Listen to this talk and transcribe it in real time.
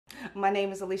My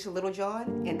name is Alysha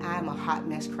Littlejohn, and I'm a hot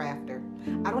mess crafter.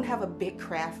 I don't have a big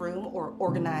craft room or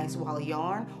organized wall of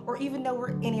yarn, or even know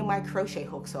where any of my crochet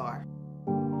hooks are.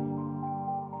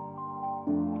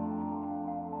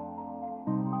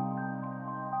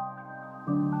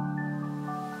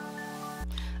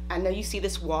 I know you see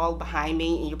this wall behind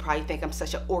me and you probably think I'm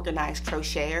such an organized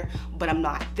crocheter, but I'm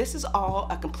not. This is all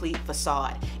a complete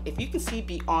facade. If you can see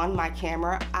beyond my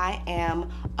camera, I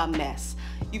am a mess.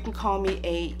 You can call me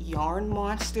a yarn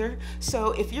monster.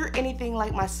 So if you're anything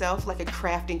like myself, like a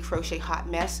crafting crochet hot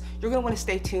mess, you're gonna wanna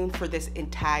stay tuned for this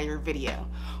entire video.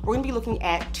 We're gonna be looking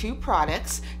at two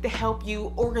products to help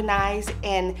you organize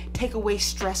and take away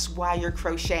stress while you're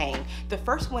crocheting. The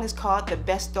first one is called the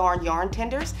Best Darn Yarn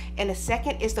Tenders, and the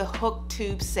second is the Hook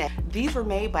Tube Set. These were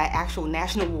made by actual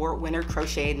National Award winner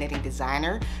crochet and knitting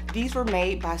designer. These were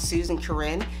made by Susan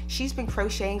Corinne. She's been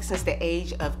crocheting since the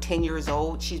age of 10 years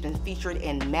old. She's been featured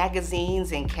in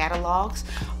magazines and catalogs.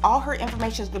 All her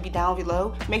information is going to be down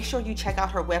below. Make sure you check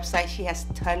out her website. She has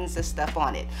tons of stuff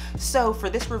on it. So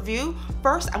for this review,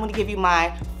 first I'm going to give you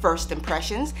my first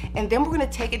impressions, and then we're going to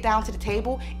take it down to the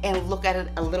table and look at it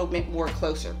a little bit more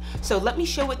closer. So let me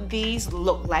show what these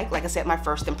look like. Like I said, my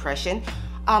first impression.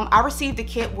 I received a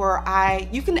kit where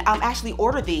you can actually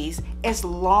order these as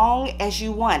long as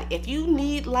you want. If you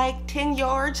need like 10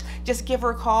 yards, just give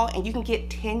her a call and you can get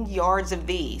 10 yards of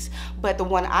these. But the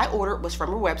one I ordered was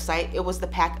from her website. It was the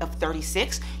pack of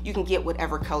 36. You can get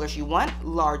whatever colors you want,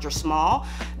 large or small.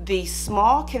 The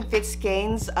small can fit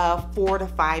skeins of 4 to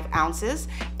 5 ounces,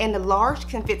 and the large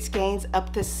can fit skeins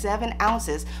up to 7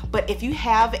 ounces. But if you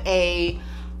have a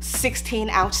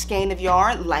 16-ounce skein of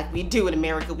yarn, like we do in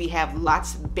America, we have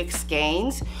lots of big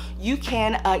skeins, you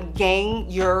can gang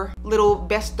your little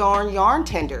Best Darn Yarn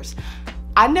Tenders.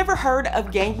 I never heard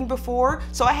of ganging before,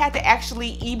 so I had to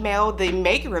actually email the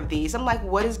maker of these. I'm like,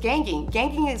 what is ganging?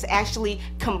 Ganging is actually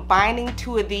combining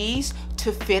two of these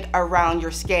to fit around your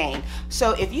skein.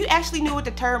 So if you actually knew what the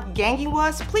term ganging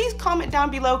was, please comment down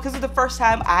below, because it's the first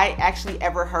time I actually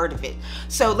ever heard of it.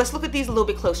 So let's look at these a little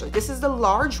bit closer. This is the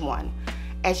large one.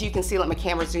 As you can see, let my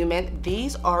camera zoom in,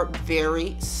 these are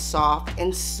very soft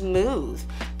and smooth.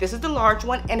 This is the large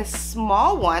one, and a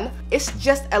small one, it's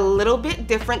just a little bit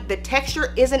different. The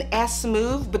texture isn't as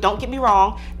smooth, but don't get me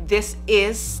wrong, this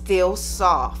is still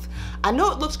soft. I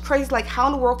know it looks crazy, like how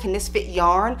in the world can this fit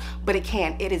yarn, but it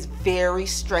can. It is very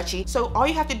stretchy. So all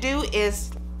you have to do is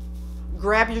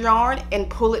grab your yarn and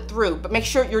pull it through, but make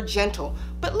sure you're gentle.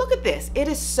 But look at this, it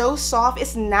is so soft,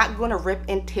 it's not gonna rip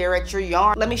and tear at your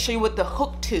yarn. Let me show you what the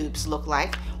hook tubes look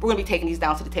like. We're gonna be taking these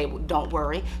down to the table, don't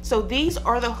worry. So these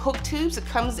are the hook tubes. It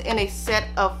comes in a set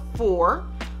of 4.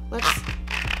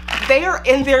 They are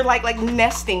in there like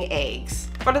nesting eggs.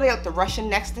 What are they, like the Russian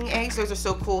nesting eggs? Those are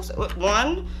so cool. So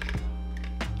 1,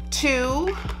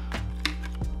 2,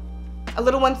 a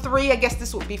little one, 3. I guess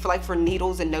this would be for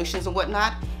needles and notions and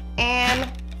whatnot.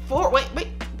 And 4, wait,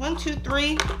 1, 2,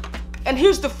 3. And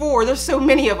here's the 4, there's so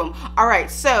many of them. All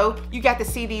right, so you got to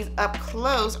see these up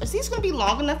close. Are these gonna be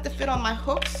long enough to fit on my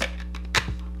hooks?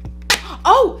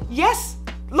 Oh, yes,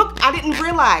 look, I didn't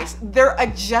realize they're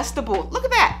adjustable. Look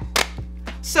at that.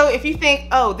 So if you think,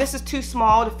 oh, this is too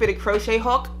small to fit a crochet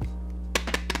hook,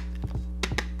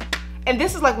 and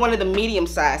this is like one of the medium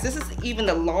size. This is even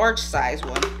the large size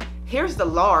one. Here's the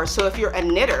large, so if you're a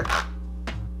knitter,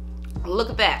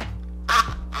 look at that.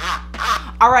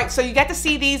 All right, so you got to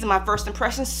see these in my first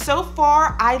impressions. So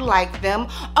far, I like them.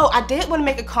 Oh, I did want to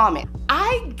make a comment.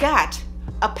 I got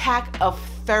a pack of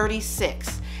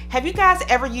 36. Have you guys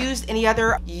ever used any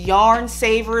other yarn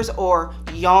savers or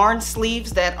yarn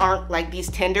sleeves that aren't like these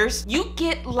tenders? You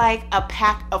get like a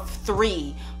pack of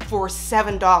 3 for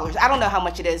 $7. I don't know how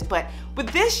much it is, but with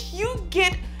this, you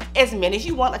get as many as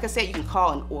you want. Like I said, you can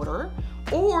call an order,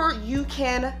 or you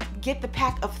can get the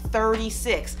pack of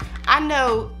 36. I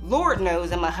know, Lord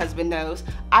knows, and my husband knows,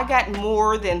 I got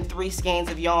more than 3 skeins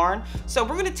of yarn. So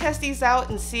we're gonna test these out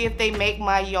and see if they make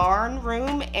my yarn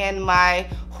room and my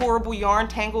horrible yarn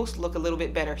tangles look a little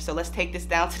bit better. So let's take this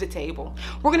down to the table.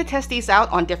 We're gonna test these out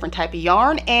on different type of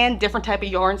yarn and different type of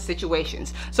yarn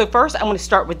situations. So first, I'm gonna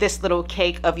start with this little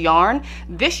cake of yarn.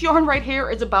 This yarn right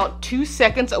here is about 2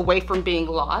 seconds away from being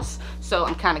lost. So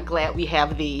I'm kind of glad we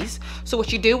have these. So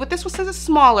what you do with this one, says it's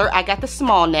smaller, I got the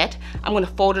small net. I'm gonna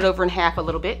fold it over in half a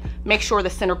little bit. Make sure the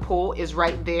center pull is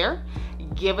right there.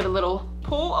 Give it a little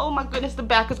pull. Oh my goodness, the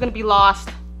back is gonna be lost.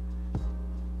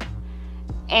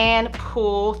 And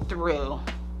pull through.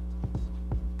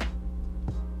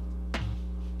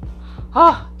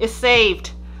 Oh, it's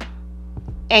saved.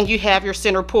 And you have your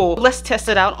center pull. Let's test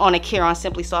it out on a Care On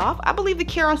Simply Soft. I believe the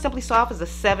Care On Simply Soft is a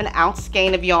 7-ounce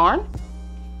skein of yarn.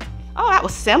 Oh, that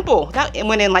was simple. It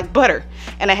went in like butter.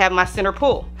 And I have my center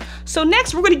pull. So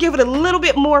next we're going to give it a little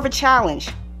bit more of a challenge.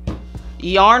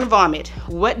 Yarn vomit.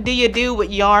 What do you do with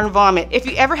yarn vomit? If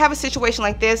you ever have a situation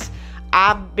like this,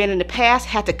 I've been in the past,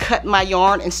 had to cut my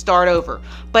yarn and start over.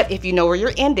 But if you know where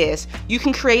your end is, you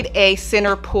can create a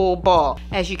center pull ball.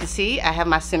 As you can see, I have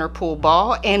my center pull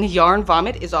ball and yarn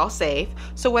vomit is all saved.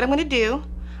 So what I'm going to do,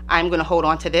 I'm going to hold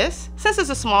on to this. Since it's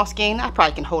a small skein, I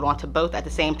probably can hold on to both at the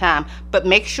same time. But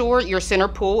make sure your center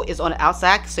pull is on the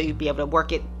outside so you'll be able to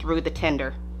work it through the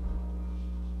tender.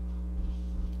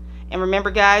 And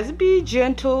remember guys, be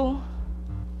gentle.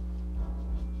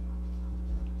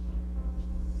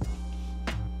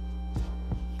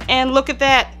 And look at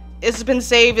that, it's been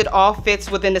saved, it all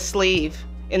fits within the sleeve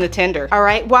in the tender. All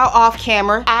right, while off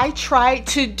camera, I tried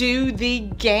to do the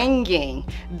ganging.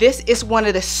 This is one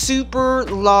of the super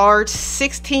large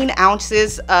 16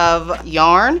 ounces of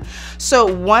yarn. So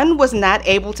one was not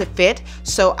able to fit,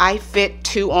 so I fit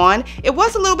two on. It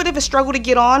was a little bit of a struggle to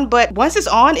get on, but once it's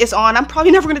on, it's on. I'm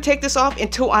probably never gonna take this off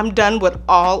until I'm done with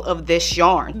all of this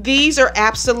yarn. These are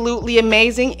absolutely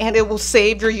amazing and it will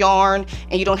save your yarn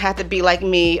and you don't have to be like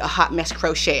me, a hot mess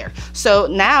crocheter. So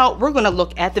now we're gonna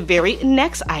look at the very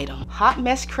next item. Hot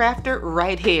mess crafter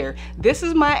right here. This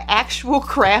is my actual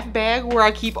craft bag where I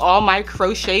keep all my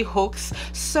crochet hooks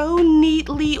so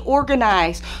neatly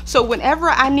organized. So whenever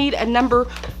I need a number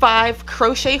 5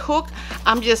 crochet hook,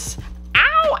 I'm just,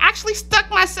 ow, actually stuck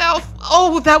myself.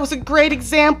 Oh, that was a great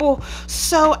example.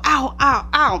 So, ow, ow,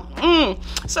 ow.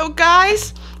 So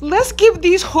guys, let's give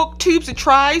these hook tubes a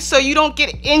try so you don't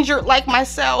get injured like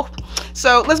myself.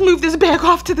 So let's move this bag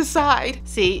off to the side.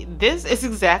 See, this is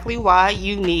exactly why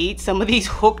you need some of these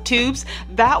hook tubes.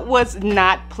 That was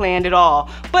not planned at all.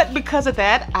 But because of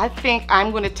that, I think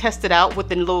I'm going to test it out with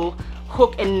the little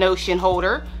hook and notion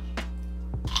holder.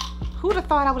 Who would have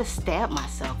thought I would have stabbed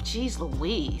myself? Jeez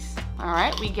Louise. All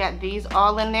right, we got these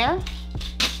all in there.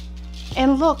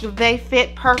 And look, they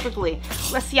fit perfectly.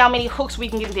 Let's see how many hooks we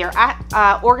can get in there.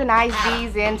 I organized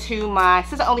these into my,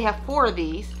 since I only have 4 of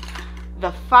these,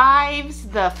 the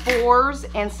 5s, the 4s,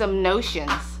 and some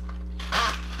notions.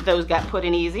 Those got put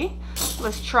in easy.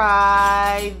 Let's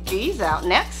try these out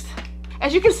next.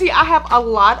 As you can see, I have a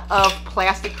lot of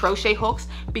plastic crochet hooks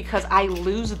because I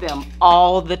lose them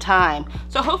all the time.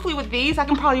 So hopefully with these, I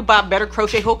can probably buy better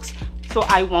crochet hooks so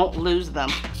I won't lose them.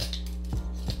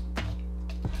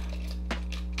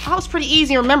 Oh, it's pretty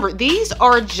easy. Remember, these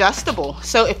are adjustable.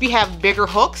 So if you have bigger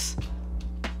hooks,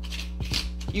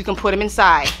 you can put them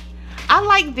inside. I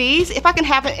like these. If I can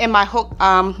have it in my hook,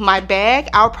 my bag,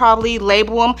 I'll probably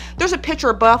label them. There's a picture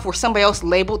above where somebody else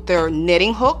labeled their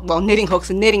knitting hook, well, knitting hooks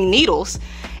and knitting needles,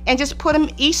 and just put them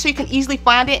each so you can easily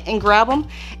find it and grab them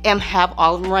and have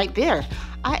all of them right there.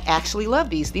 I actually love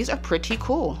these. These are pretty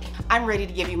cool. I'm ready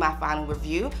to give you my final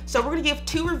review. So we're gonna give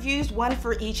 2 reviews, 1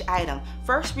 for each item.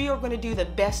 First, we are gonna do the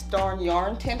best darn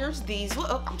yarn tenders. These,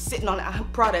 look, I'm sitting on a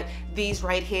product, these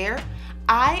right here.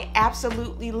 I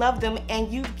absolutely love them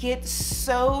and you get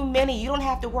so many. You don't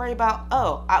have to worry about,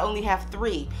 oh, I only have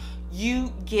 3.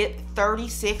 You get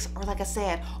 36, or like I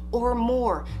said, or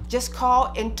more. Just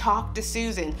call and talk to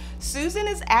Susan. Susan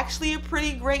is actually a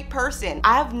pretty great person.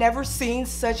 I've never seen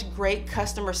such great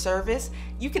customer service.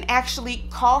 You can actually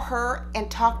call her and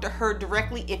talk to her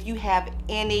directly if you have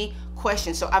any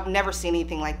questions. So I've never seen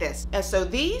anything like this. And so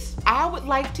these, I would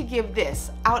like to give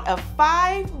this, out of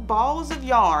 5 balls of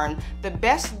yarn, the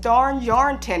best darn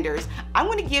yarn tenders, I'm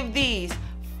gonna give these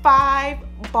 5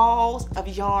 balls of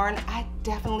yarn. I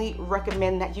definitely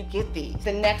recommend that you get these.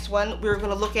 The next one we're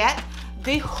gonna look at,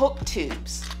 the hook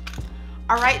tubes.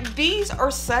 All right, these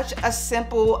are such a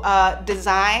simple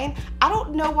design. I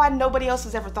don't know why nobody else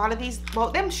has ever thought of these.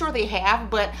 Well, I'm sure they have,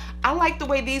 but I like the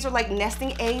way these are like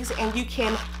nesting eggs and you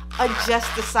can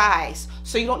adjust the size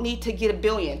so you don't need to get a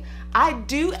billion. I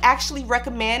do actually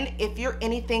recommend, if you're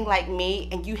anything like me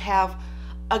and you have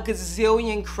a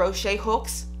gazillion crochet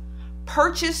hooks,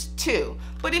 purchase 2.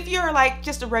 But if you're like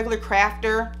just a regular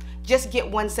crafter, just get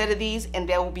 1 set of these and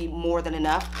that will be more than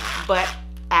enough. But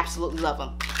absolutely love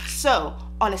them. So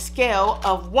on a scale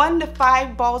of 1 to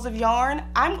 5 balls of yarn,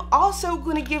 I'm also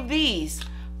going to give these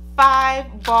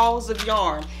 5 balls of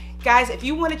yarn. Guys, if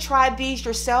you want to try these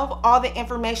yourself, all the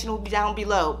information will be down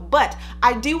below. But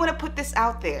I do want to put this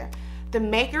out there. The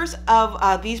makers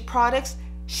of these products,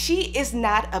 she is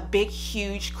not a big,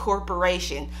 huge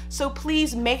corporation. So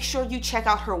please make sure you check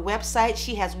out her website.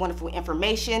 She has wonderful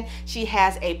information. She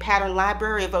has a pattern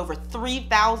library of over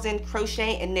 3,000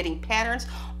 crochet and knitting patterns,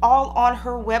 all on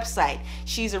her website.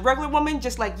 She's a regular woman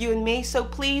just like you and me, so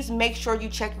please make sure you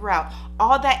check her out.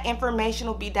 All that information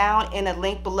will be down in a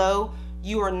link below.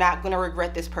 You are not going to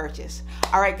regret this purchase.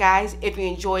 All right, guys, if you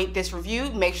enjoyed this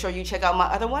review, make sure you check out my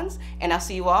other ones, and I'll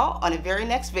see you all on the very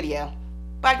next video.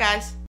 Bye, guys.